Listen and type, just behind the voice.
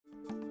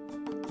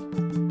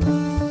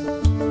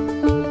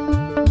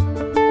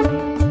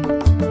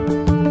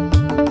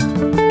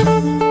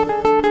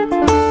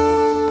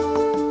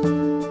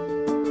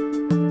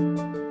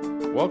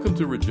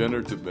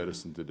Regenerative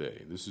Medicine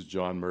Today. This is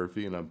John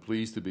Murphy, and I'm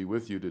pleased to be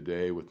with you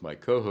today with my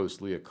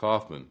co-host Leah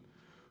Kaufman,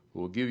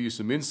 who will give you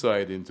some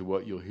insight into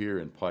what you'll hear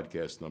in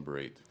podcast number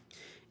 8.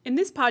 In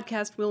this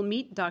podcast, we'll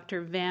meet Dr.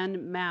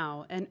 Van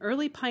Mao, an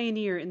early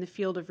pioneer in the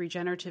field of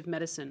regenerative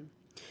medicine.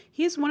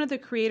 He is one of the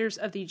creators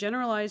of the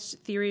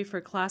generalized theory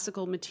for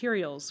classical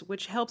materials,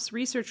 which helps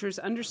researchers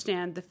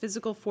understand the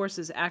physical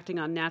forces acting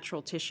on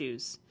natural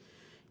tissues.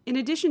 In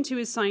addition to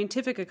his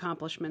scientific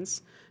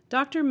accomplishments,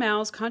 Dr.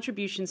 Mao's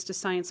contributions to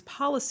science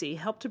policy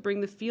helped to bring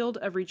the field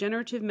of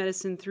regenerative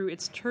medicine through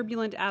its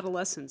turbulent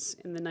adolescence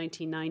in the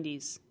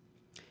 1990s.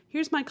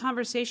 Here's my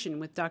conversation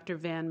with Dr.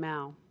 Van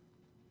Mao.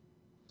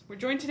 We're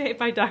joined today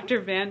by Dr.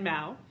 Van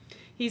Mao.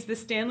 He's the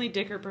Stanley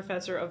Dicker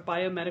Professor of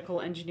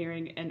Biomedical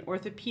Engineering and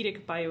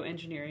Orthopedic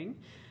Bioengineering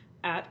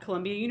at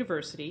Columbia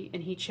University,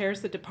 and he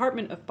chairs the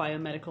Department of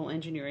Biomedical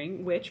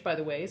Engineering, which, by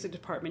the way, is a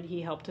department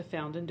he helped to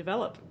found and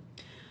develop.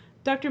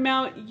 Dr.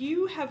 Mao,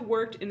 you have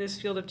worked in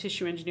this field of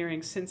tissue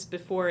engineering since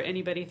before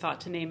anybody thought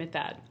to name it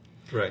that.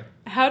 Right.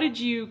 How did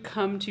you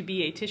come to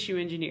be a tissue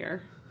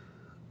engineer?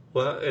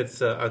 Well,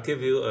 I'll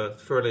give you a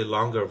fairly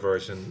longer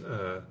version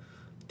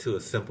to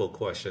a simple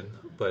question,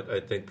 but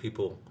I think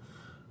people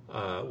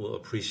will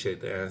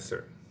appreciate the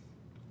answer.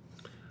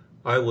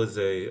 I was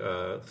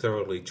a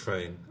thoroughly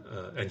trained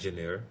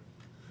engineer,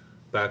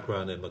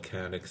 background in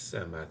mechanics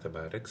and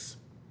mathematics.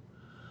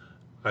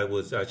 I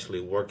was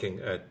actually working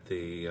at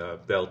the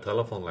Bell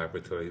Telephone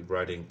Laboratory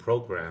writing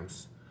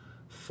programs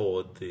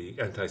for the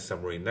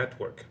anti-submarine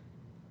network.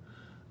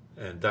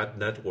 And that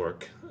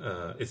network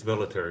is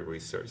military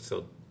research,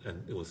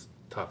 and it was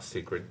top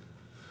secret.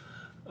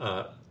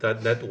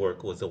 That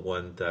network was the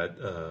one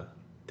that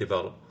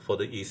developed for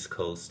the East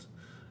Coast,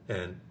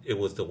 and it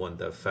was the one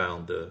that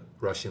found the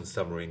Russian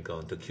submarine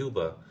going to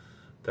Cuba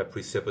that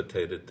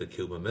precipitated the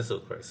Cuban Missile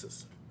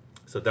Crisis.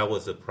 So that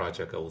was the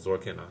project I was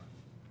working on.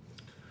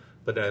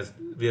 But as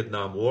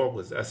Vietnam War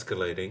was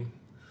escalating,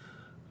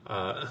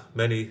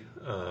 many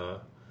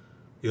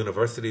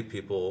university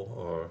people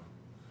or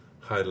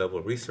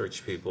high-level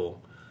research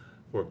people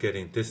were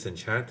getting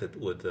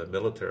disenchanted with the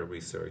military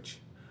research.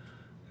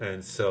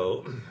 And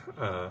so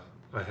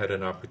I had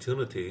an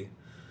opportunity.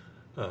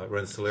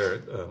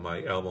 Rensselaer,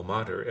 my alma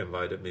mater,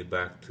 invited me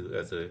back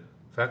as a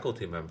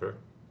faculty member.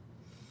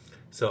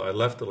 So I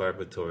left the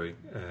laboratory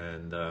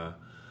and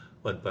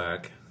went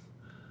back.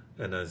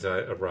 And as I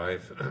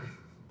arrived,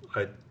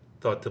 I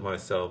thought to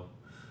myself,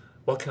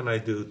 what can I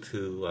do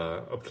to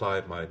apply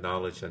my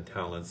knowledge and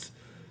talents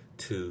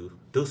to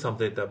do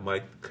something that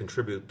might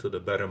contribute to the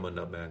betterment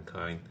of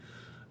mankind,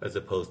 as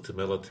opposed to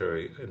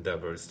military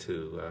endeavors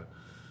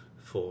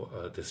for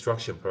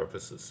destruction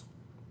purposes.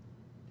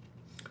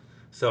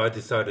 So I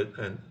decided,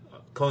 and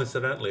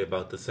coincidentally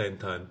about the same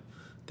time,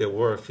 there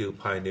were a few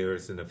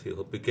pioneers in the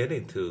field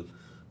beginning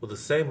with the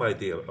same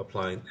idea of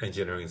applying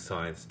engineering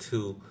science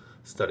to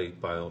study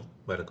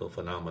biomedical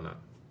phenomena.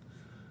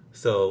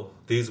 So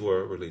these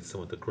were really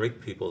some of the great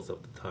peoples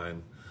of the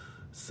time.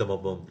 Some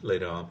of them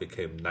later on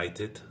became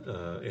knighted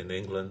in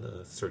England,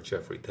 Sir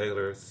Geoffrey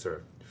Taylor,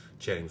 Sir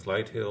James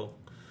Lighthill,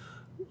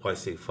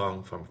 Y.C.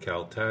 Feng from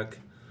Caltech,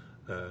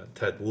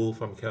 Ted Wu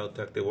from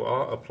Caltech. They were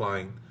all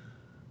applying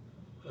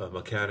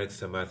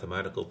mechanics and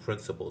mathematical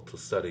principles to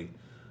study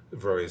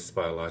various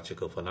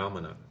biological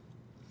phenomena.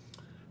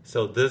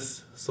 So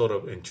this sort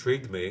of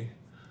intrigued me.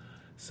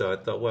 So I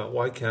thought, well,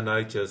 why can't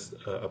I just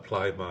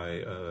apply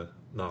my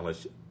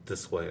knowledge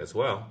this way as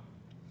well?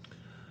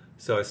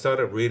 So I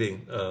started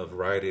reading a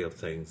variety of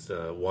things.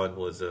 One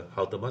was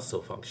how the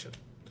muscle function.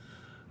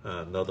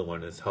 Another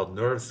one is how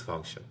nerves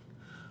function,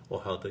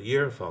 or how the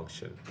ear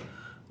function,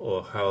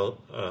 or how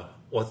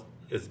what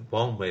is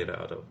bone made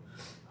out of.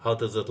 How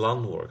does the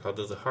lung work? How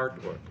does the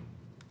heart work?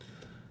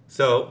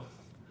 So,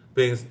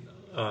 being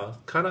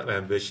kind of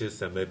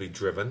ambitious and maybe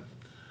driven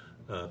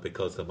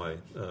because of my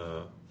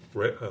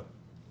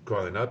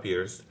growing up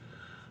years,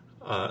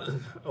 I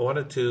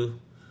wanted to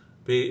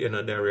be in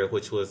an area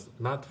which was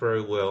not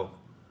very well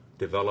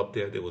developed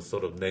yet. It was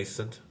sort of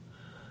nascent.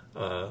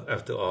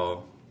 After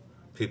all,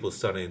 people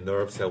studying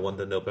nerves have won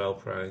the Nobel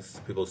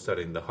Prize. People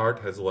studying the heart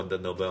has won the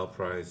Nobel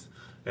Prize,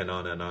 and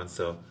on and on.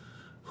 So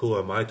who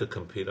am I to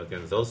compete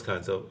against those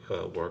kinds of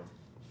work?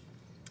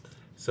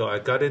 So I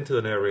got into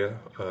an area,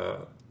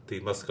 the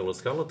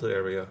musculoskeletal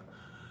area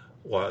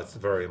was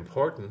very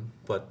important,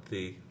 but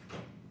the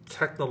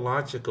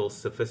technological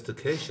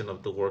sophistication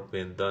of the work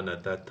being done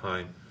at that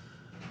time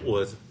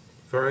was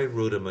very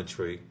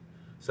rudimentary.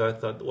 So I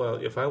thought, well,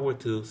 if I were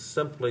to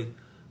simply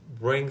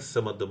bring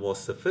some of the more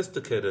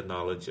sophisticated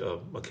knowledge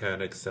of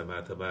mechanics and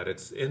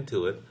mathematics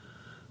into it,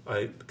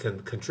 I can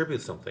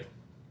contribute something.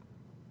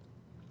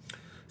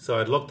 So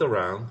I looked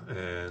around,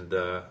 and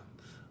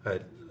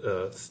I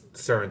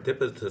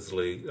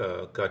serendipitously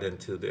got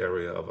into the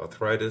area of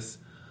arthritis,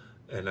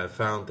 and I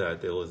found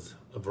that it was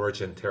a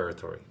virgin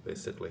territory,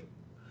 basically.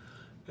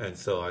 And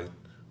so I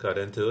got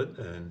into it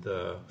and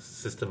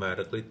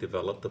systematically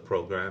developed a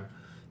program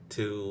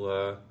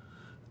to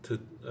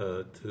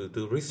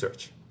do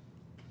research.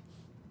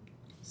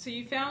 So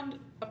you found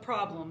a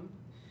problem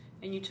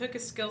and you took a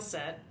skill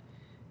set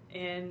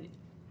and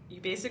you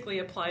basically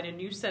applied a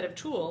new set of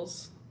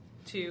tools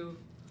to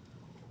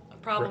a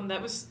problem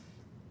that was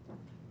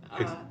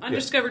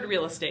undiscovered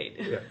real estate,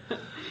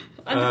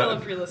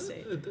 undeveloped real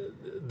estate.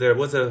 There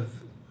was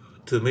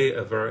to me,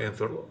 a very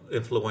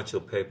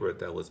influential paper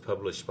that was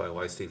published by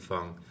Y.C.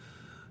 Feng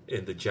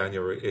in the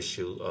January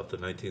issue of the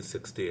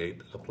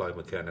 1968 Applied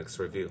Mechanics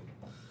Review.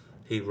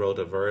 He wrote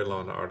a very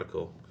long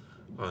article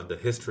on the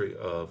history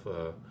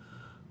of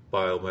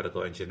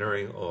biomedical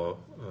engineering, or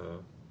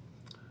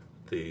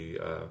the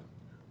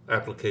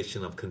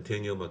application of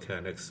continuum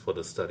mechanics for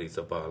the studies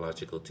of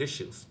biological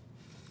tissues.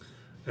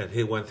 And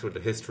he went through the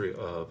history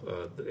of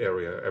the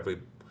area,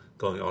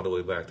 going all the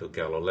way back to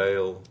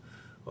Galileo,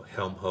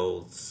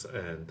 Helmholtz,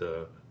 and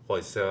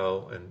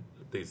Wiesel, and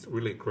these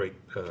really great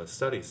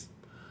studies.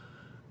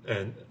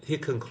 And he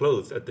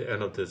concludes at the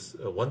end of this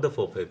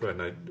wonderful paper,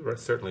 and I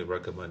certainly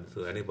recommend it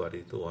to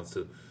anybody who wants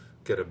to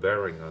get a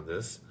bearing on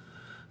this,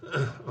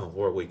 on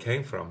where we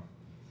came from,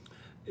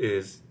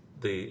 is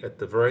at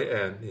the very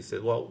end, he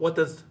said, well, what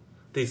does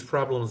these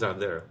problems are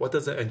there? What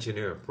does the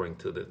engineer bring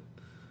to it?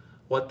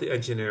 What the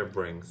engineer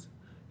brings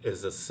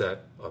is a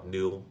set of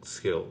new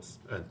skills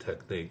and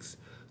techniques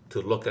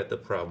to look at the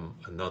problem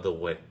another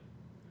way.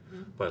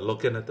 Mm-hmm. By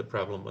looking at the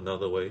problem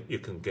another way, you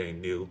can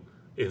gain new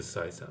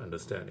insights and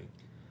understanding.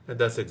 And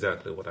that's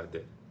exactly what I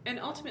did. And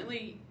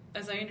ultimately,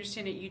 as I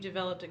understand it, you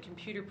developed a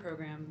computer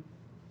program.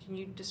 Can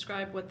you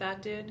describe what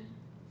that did?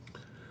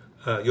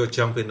 You're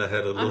jumping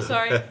ahead a little. I'm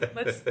sorry.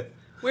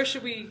 Where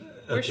should we?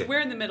 Where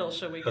in the middle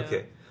shall we go?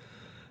 Okay.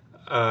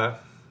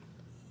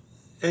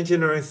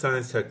 Engineering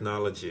science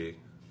technology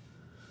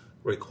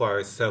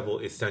requires several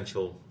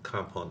essential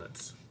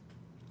components.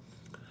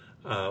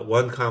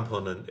 One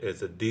component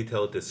is a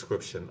detailed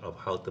description of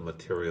how the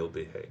material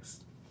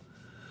behaves.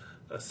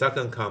 A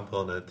second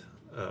component,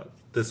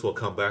 this will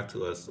come back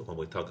to us when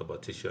we talk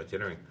about tissue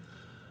engineering.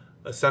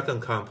 A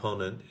second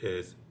component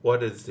is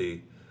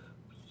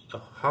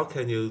how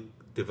can you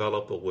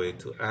develop a way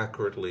to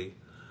accurately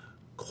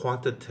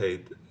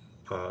quantitate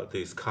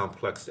these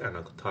complex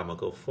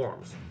anatomical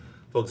forms.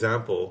 For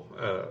example,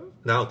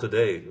 now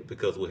today,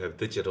 because we have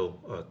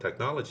digital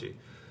technology,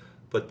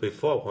 but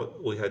before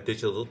we had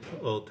digital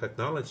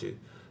technology,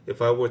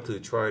 if I were to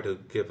try to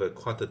give a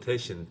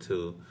quantitation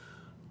to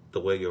the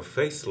way your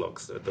face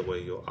looks, or the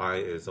way your eye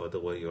is, or the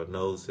way your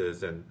nose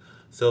is, and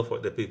so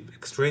forth, it'd be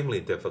extremely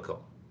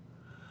difficult.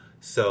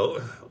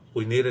 So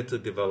we needed to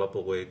develop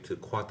a way to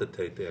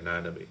quantitate the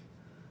anatomy.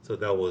 So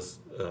that was,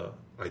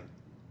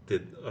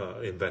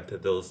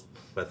 invented those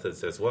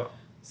methods as well.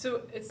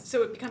 So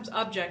it becomes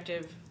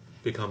objective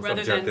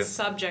rather than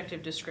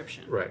subjective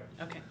description. Right.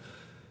 Okay.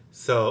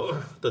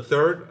 So the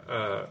third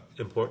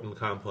important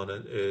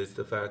component is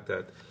the fact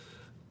that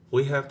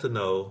we have to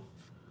know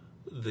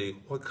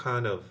what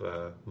kind of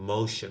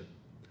motion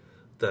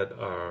that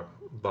our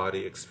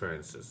body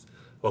experiences,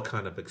 what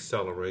kind of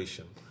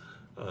acceleration,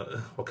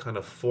 what kind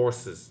of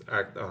forces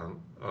act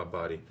on our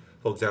body.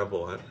 For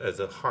example,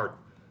 as a heart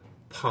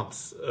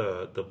pumps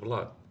the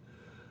blood,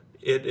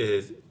 it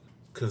is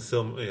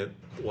consuming,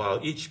 while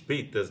each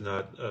beat does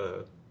not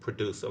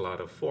produce a lot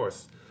of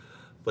force,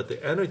 but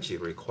the energy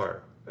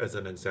required, as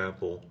an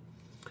example,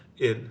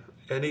 in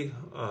any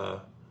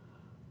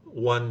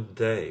one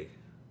day,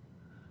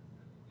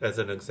 as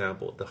an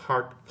example, the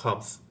heart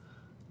pumps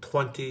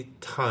 20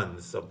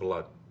 tons of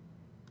blood.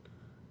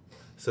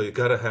 So you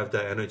got to have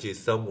that energy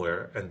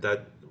somewhere, and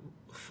that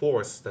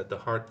force that the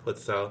heart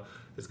puts out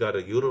has got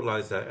to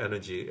utilize that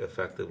energy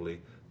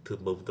effectively to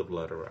move the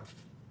blood around.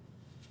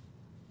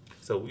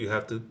 So you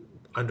have to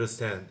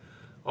understand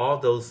all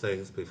those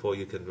things before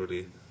you can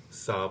really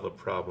solve a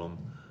problem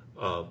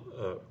of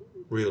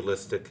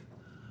realistic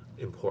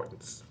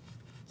importance.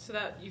 So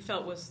that you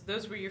felt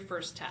those were your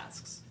first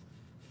tasks,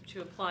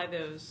 to apply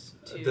those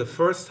to... The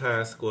first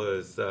task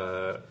was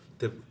to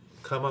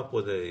come up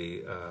with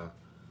a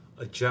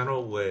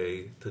general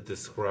way to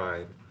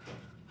describe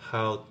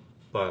how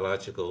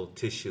biological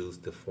tissues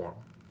deform,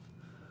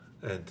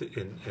 and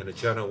in a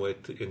general way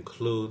to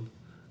include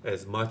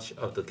as much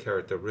of the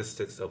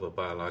characteristics of a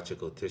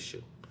biological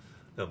tissue.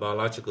 Now,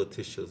 biological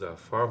tissues are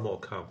far more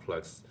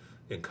complex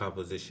in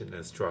composition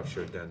and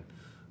structure than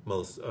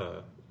most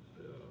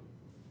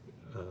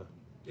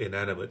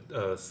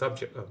inanimate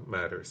subject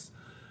matters.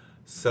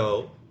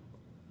 So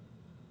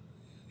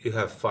you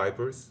have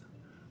fibers,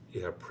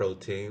 you have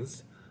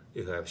proteins,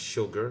 you have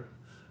sugar,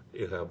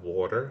 you have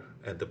water,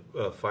 and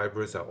the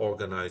fibers are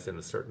organized in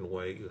a certain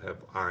way. You have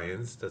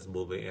ions that's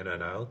moving in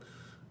and out.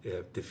 You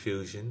have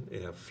diffusion,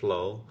 you have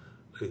flow,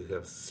 you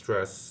have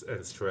stress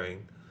and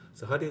strain.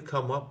 So how do you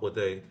come up with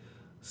a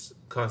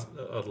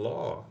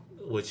law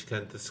which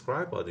can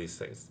describe all these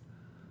things?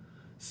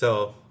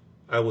 So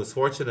I was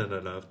fortunate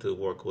enough to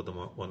work with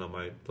one of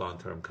my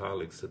long-term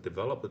colleagues to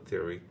develop a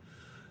theory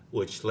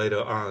which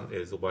later on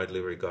is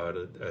widely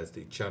regarded as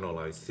the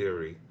generalized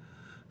theory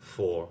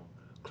for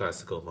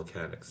classical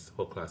mechanics,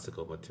 for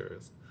classical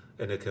materials.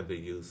 And it can be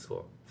used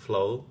for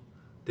flow,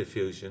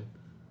 diffusion,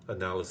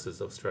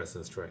 analysis of stress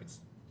and strains.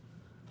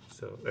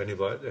 So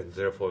and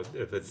therefore,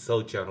 if it's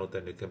so general,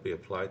 then it can be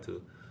applied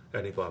to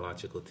any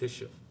biological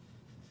tissue.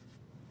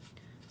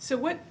 So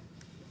what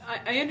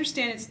I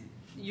understand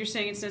you're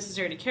saying it's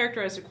necessary to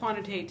characterize, to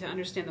quantitate, to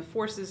understand the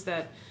forces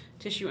that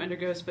tissue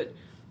undergoes, but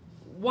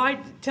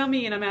why, tell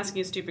me, and I'm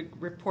asking a stupid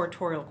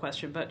reportorial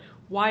question, but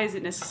why is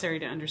it necessary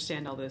to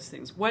understand all those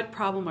things? What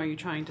problem are you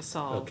trying to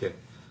solve? Okay.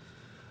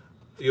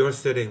 You're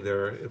sitting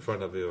there in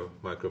front of your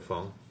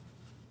microphone.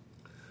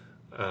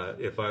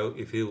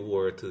 If you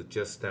were to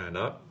just stand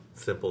up,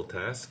 simple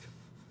task,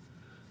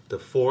 the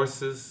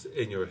forces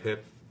in your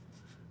hip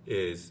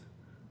is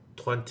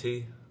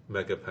 20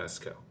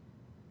 megapascal.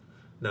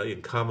 Now,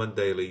 in common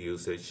daily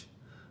usage,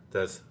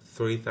 that's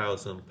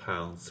 3,000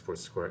 pounds per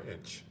square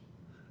inch.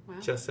 Wow.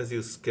 Just as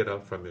you get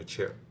up from your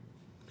chair.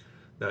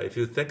 Now, if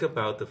you think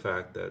about the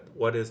fact that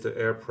what is the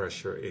air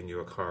pressure in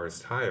your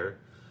car's tire,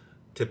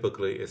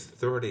 typically is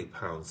 30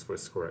 pounds per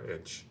square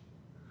inch.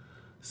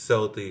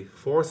 So the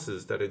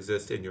forces that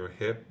exist in your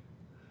hip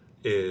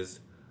is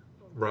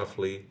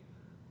roughly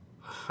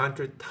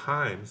 100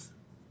 times,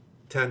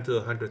 10 to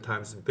 100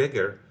 times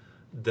bigger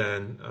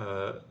than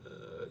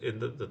in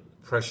the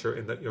pressure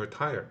in your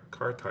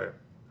car tire.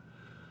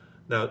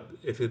 Now,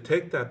 if you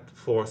take that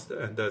force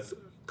and that's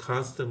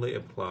constantly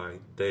applied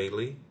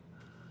daily,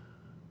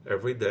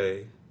 every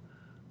day,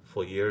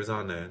 for years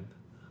on end,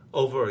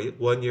 over a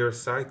 1 year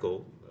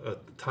cycle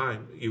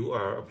time, you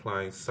are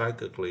applying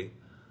cyclically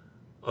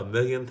 1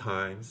 million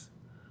times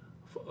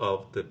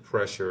of the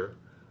pressure,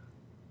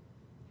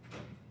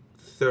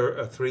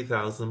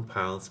 3,000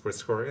 pounds per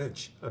square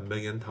inch, 1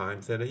 million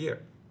times in a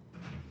year.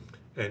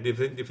 And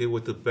if you were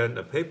to bend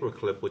a paper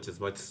clip, which is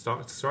much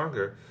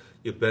stronger,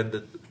 you bend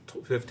it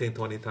 15,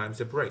 20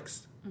 times, it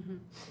breaks. Mm-hmm.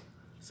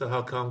 So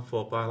how come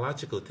for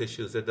biological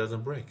tissues it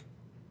doesn't break?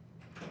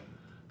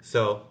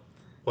 So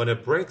when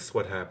it breaks,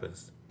 what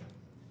happens?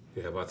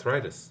 You have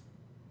arthritis.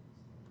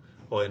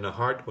 Or in the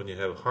heart, when you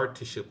have heart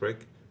tissue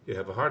break, you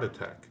have a heart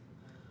attack.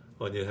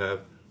 When you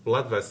have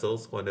blood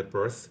vessels, when it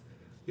bursts,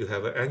 you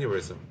have an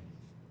aneurysm.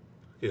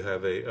 You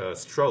have a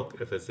stroke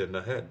if it's in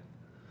the head.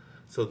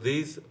 So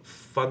these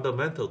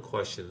fundamental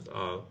questions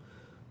of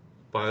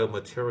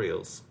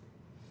biomaterials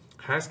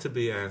has to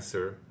be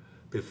answered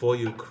before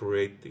you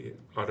create the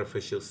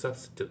artificial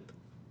substitute.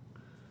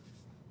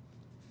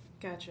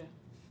 Gotcha.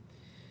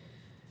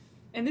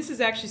 And this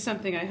is actually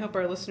something I hope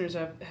our listeners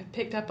have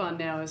picked up on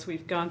now as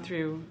we've gone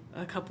through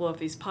a couple of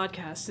these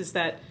podcasts, is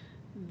that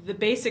the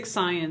basic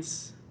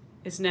science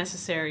is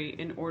necessary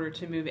in order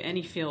to move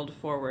any field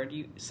forward.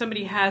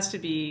 Somebody has to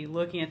be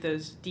looking at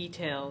those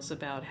details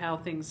about how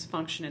things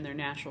function in their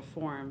natural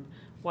form,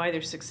 why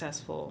they're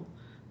successful,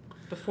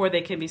 before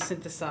they can be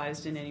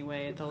synthesized in any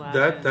way at the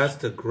lab. That's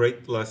the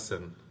great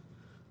lesson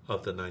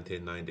of the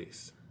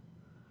 1990s.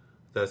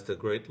 That's the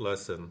great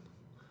lesson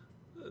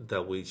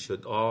that we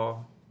should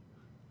all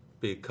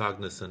be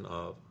cognizant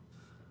of,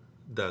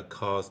 that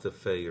caused the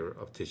failure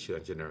of tissue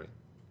engineering.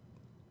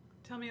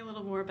 Tell me a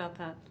little more about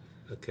that.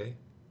 Okay.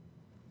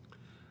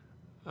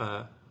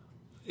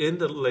 In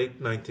the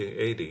late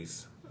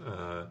 1980s,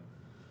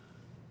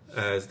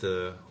 as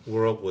the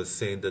world was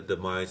seeing the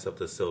demise of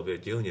the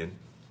Soviet Union,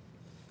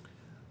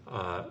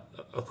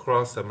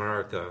 across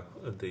America,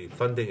 the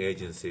funding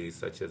agencies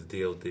such as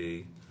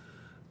DOD,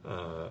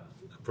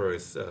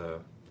 various,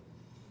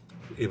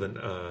 even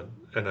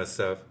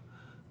NSF,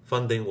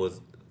 funding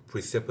was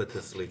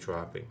precipitously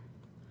dropping.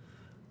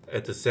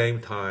 At the same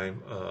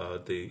time,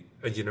 the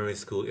engineering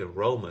school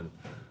enrollment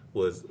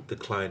was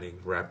declining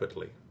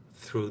rapidly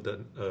through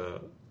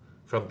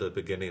from the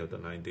beginning of the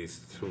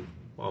 90s through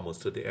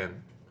almost to the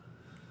end.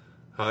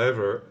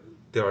 However,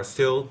 there are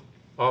still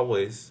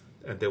always,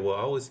 and there will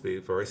always be,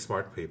 very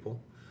smart people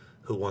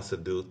who wants to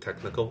do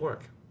technical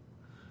work.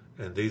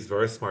 And these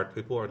very smart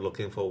people are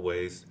looking for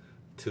ways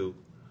to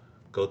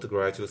go to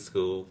graduate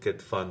school,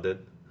 get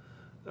funded,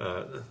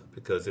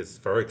 because it's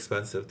very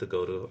expensive to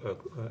go to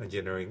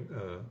engineering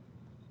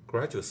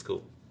graduate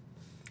school.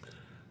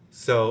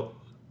 So,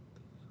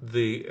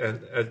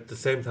 and at the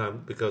same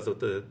time, because of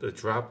the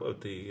drop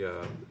of the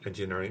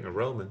engineering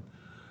enrollment,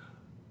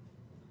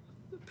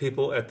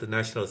 people at the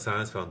National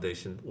Science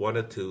Foundation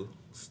wanted to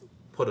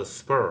put a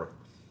spur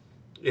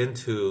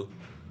into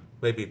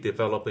maybe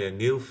developing a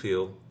new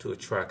field to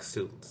attract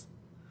students.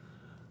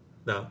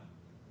 Now,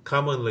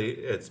 commonly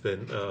it's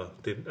been,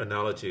 the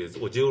analogy is,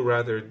 would you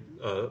rather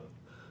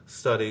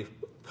study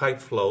pipe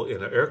flow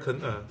in an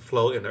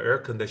air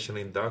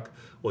conditioning duct, or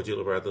would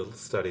you rather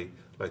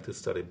like to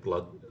study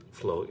blood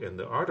flow in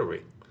the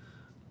artery?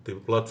 The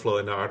blood flow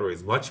in the artery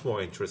is much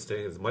more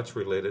interesting, is much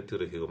related to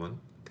the human.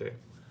 Okay,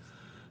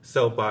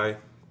 so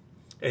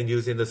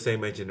using the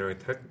same engineering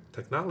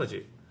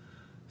technology.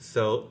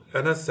 So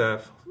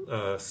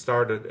NSF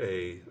started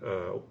a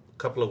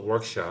couple of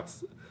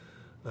workshops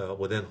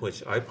within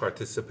which I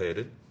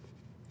participated,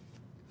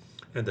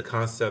 and the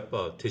concept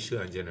of tissue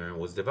engineering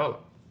was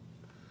developed.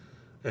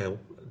 And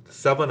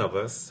 7 of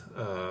us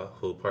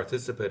who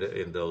participated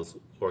in those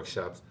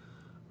workshops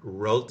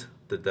wrote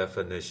the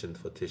definition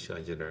for tissue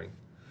engineering.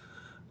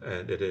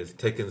 And it is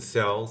taking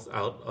cells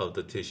out of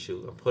the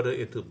tissue and put it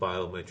into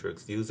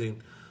biomatrix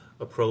using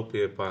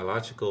appropriate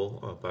biological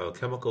or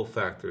biochemical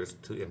factors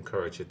to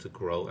encourage it to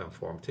grow and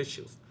form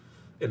tissues.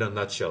 In a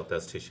nutshell,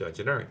 that's tissue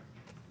engineering.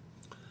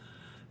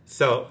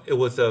 So it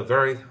was a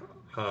very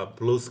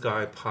blue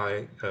sky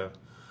pie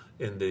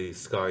in the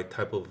sky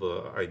type of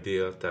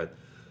idea that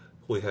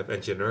we have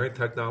engineering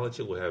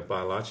technology, we have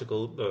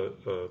biological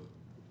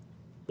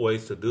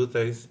ways to do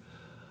things.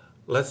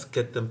 Let's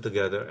get them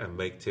together and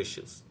make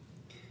tissues.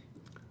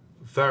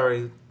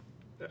 Very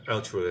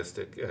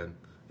altruistic and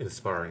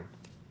inspiring.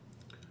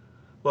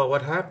 Well,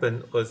 what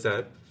happened was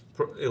that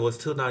it was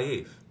too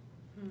naive.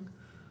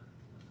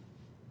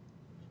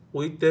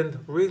 We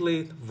didn't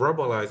really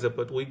verbalize it,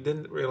 but we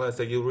didn't realize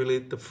that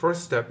the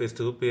first step is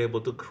to be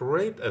able to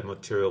create a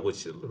material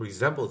which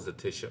resembles the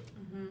tissue.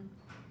 Mm-hmm.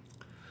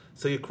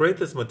 So you create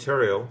this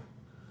material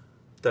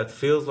that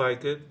feels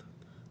like it,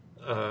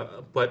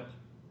 but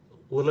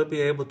will it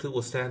be able to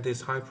withstand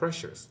these high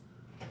pressures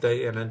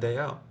day in and day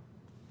out?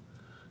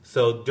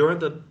 So during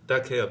the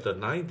decade of the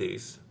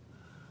 90s,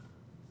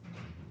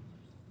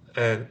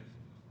 and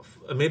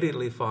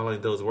immediately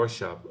following those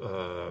workshops,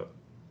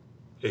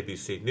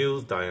 ABC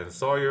News, Diane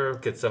Sawyer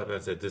gets up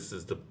and said, "This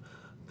is the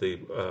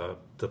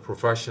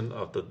profession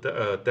of the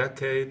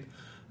decade."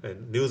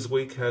 And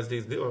Newsweek has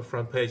these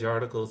front page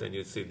articles, and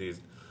you see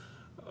these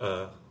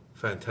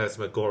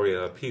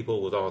phantasmagoria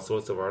people with all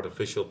sorts of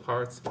artificial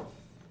parts.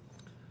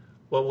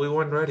 Well, we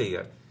weren't ready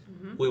yet.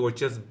 Mm-hmm. We were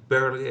just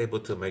barely able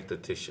to make the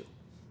tissue.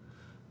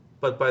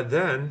 But by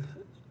then,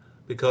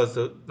 because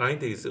the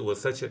 90s, it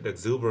was such an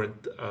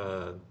exuberant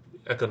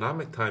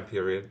economic time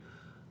period,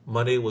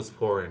 money was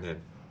pouring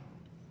in.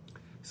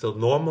 So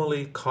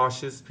normally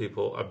cautious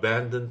people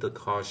abandoned the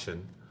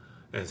caution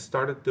and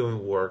started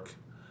doing work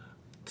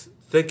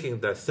thinking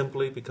that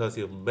simply because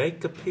you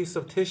make a piece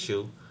of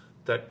tissue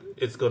that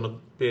it's going to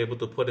be able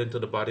to put into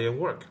the body and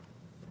work.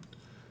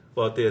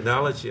 Well, the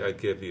analogy I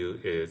give you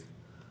is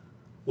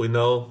we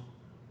know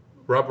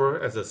rubber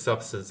as a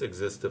substance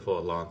existed for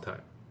a long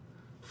time.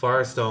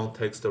 Firestone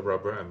takes the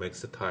rubber and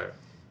makes a tire.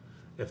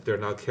 If they're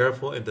not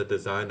careful in the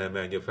design and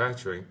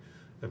manufacturing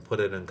and put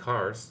it in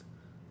cars,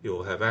 you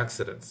will have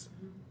accidents.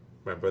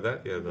 Remember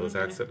that? You have those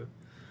accidents.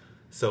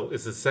 So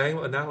it's the same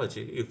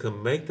analogy. You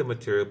can make the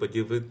material, but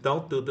if you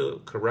don't do the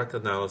correct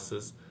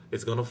analysis,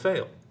 it's going to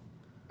fail.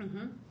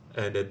 Mm-hmm.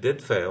 And it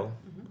did fail.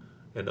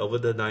 Mm-hmm. And over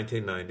the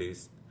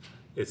 1990s,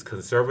 it's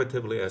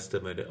conservatively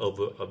estimated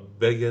over $1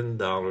 billion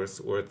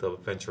worth of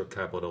venture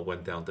capital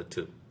went down to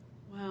 2.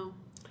 Wow.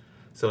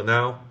 So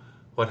now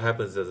what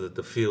happens is that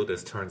the field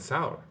is turned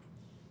sour.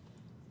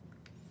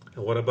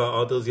 And what about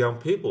all those young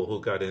people who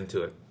got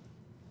into it?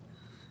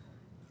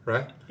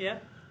 Right? Yeah.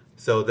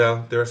 So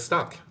now they're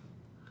stuck.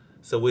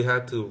 So we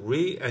had to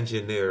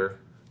re-engineer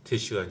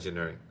tissue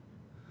engineering.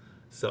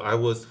 So I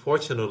was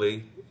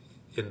fortunately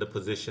in the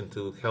position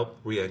to help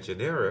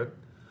re-engineer it.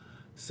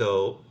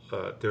 So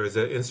there is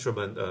an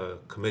instrument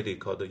committee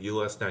called the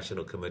U.S.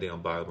 National Committee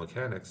on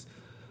Biomechanics.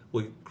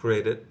 We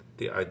created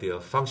the idea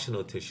of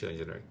functional tissue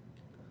engineering.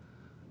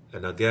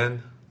 And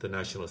again, the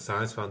National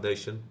Science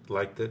Foundation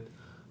liked it.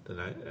 The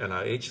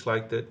NIH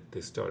liked it.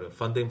 They started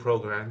funding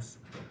programs.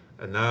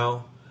 And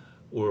now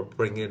we're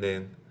bringing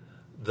in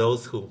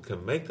those who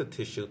can make the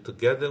tissue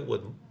together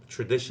with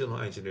traditional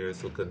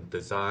engineers who can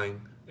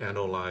design,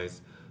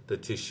 analyze the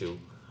tissue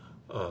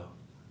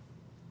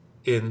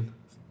in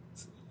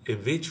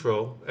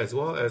vitro as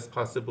well as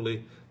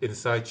possibly in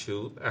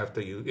situ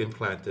after you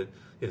implant it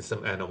in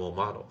some animal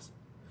models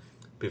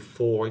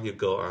before you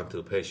go on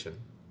to patient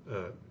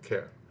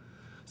care.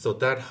 So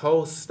that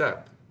whole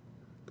step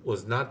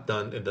was not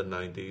done in the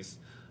 90s.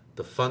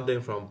 The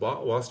funding from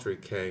Wall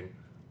Street came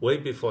way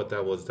before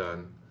that was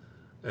done.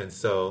 And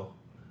so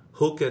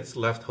who gets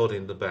left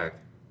holding the bag?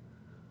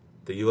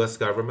 The U.S.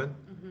 government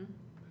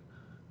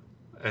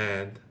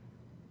and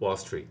Wall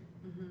Street.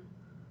 Mm-hmm.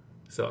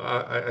 So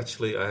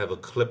I have a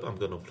clip I'm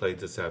going to play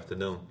this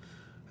afternoon.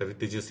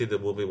 Did you see the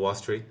movie Wall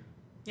Street?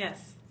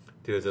 Yes.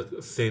 There's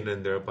a scene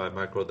in there by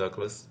Michael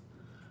Douglas.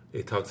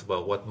 He talks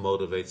about what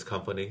motivates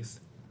companies.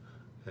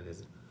 And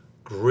it's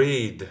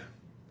greed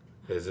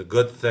is a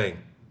good thing.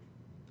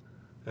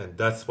 And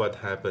that's what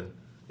happened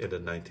in the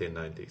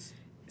 1990s.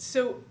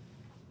 So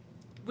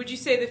would you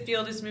say the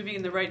field is moving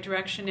in the right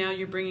direction now?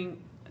 You're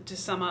bringing, to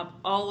sum up,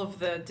 all of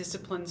the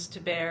disciplines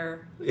to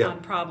bear on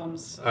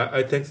problems.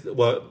 I think,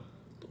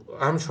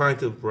 I'm trying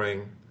to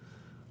bring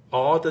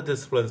all the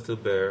disciplines to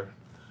bear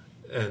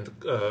and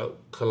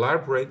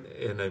collaborate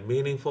in a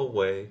meaningful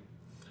way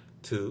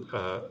to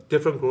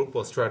different groups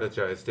will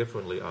strategize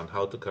differently on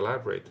how to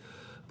collaborate,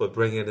 but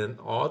bringing in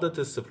all the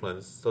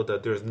disciplines so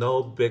that there's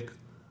no big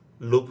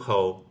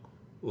loophole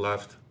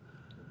left,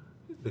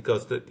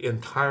 because the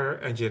entire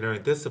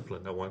engineering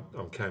discipline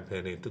I'm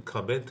campaigning to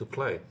come into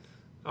play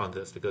on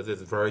this, because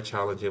it's very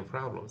challenging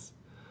problems.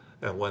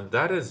 And when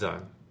that is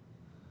done,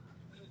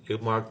 you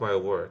mark my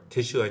word,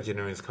 tissue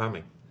engineering is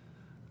coming.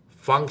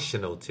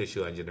 Functional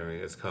tissue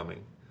engineering is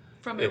coming.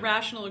 From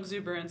irrational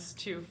exuberance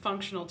to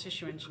functional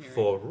tissue engineering.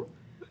 For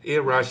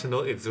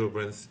irrational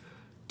exuberance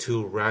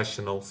to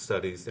rational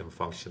studies in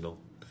functional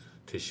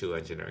tissue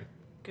engineering.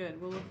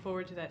 Good. We'll look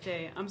forward to that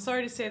day. I'm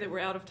sorry to say that we're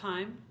out of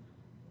time.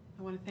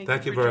 I want to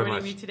Thank you you for very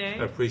joining much. me today.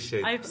 I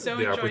appreciate I've so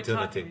the enjoyed opportunity.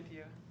 talking with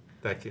you.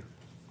 Thank you.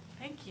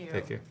 Thank you.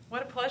 Thank you.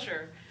 What a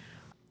pleasure.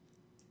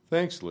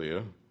 Thanks,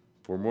 Leah.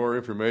 For more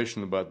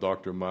information about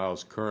Dr.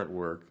 Mao's current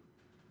work,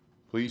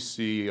 please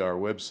see our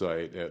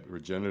website at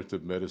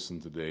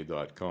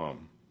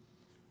regenerativemedicinetoday.com.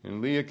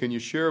 And Leah, can you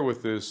share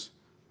with us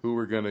who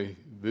we're going to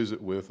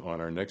visit with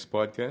on our next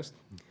podcast?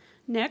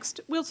 Next,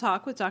 we'll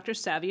talk with Dr.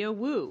 Savio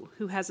Wu,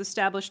 who has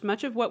established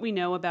much of what we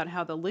know about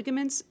how the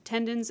ligaments,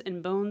 tendons,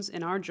 and bones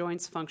in our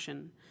joints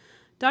function.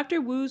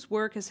 Dr. Wu's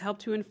work has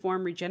helped to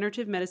inform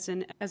regenerative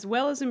medicine as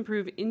well as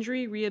improve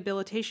injury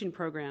rehabilitation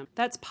program.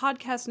 That's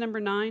podcast number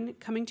 9,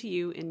 coming to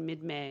you in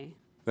mid-May.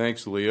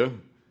 Thanks, Leah.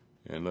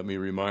 And let me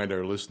remind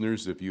our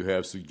listeners, if you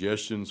have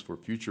suggestions for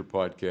future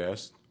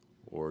podcasts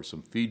or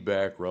some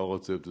feedback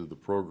relative to the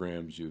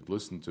programs you've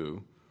listened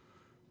to,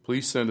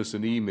 please send us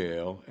an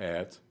email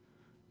at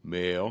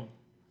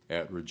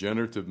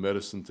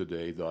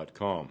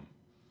mail@regenerativemedicinetoday.com.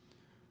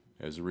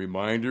 As a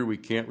reminder, we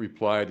can't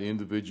reply to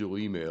individual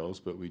emails,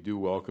 but we do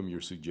welcome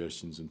your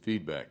suggestions and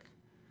feedback.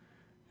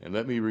 And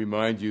let me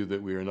remind you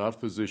that we are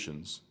not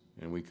physicians,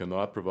 and we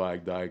cannot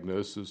provide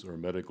diagnosis or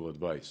medical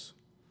advice.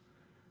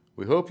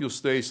 We hope you'll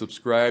stay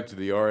subscribed to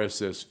the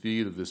RSS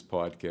feed of this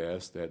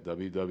podcast at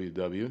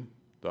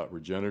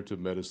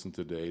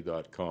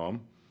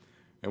www.regenerativemedicinetoday.com,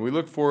 and we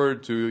look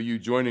forward to you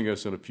joining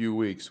us in a few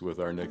weeks with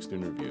our next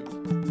interview.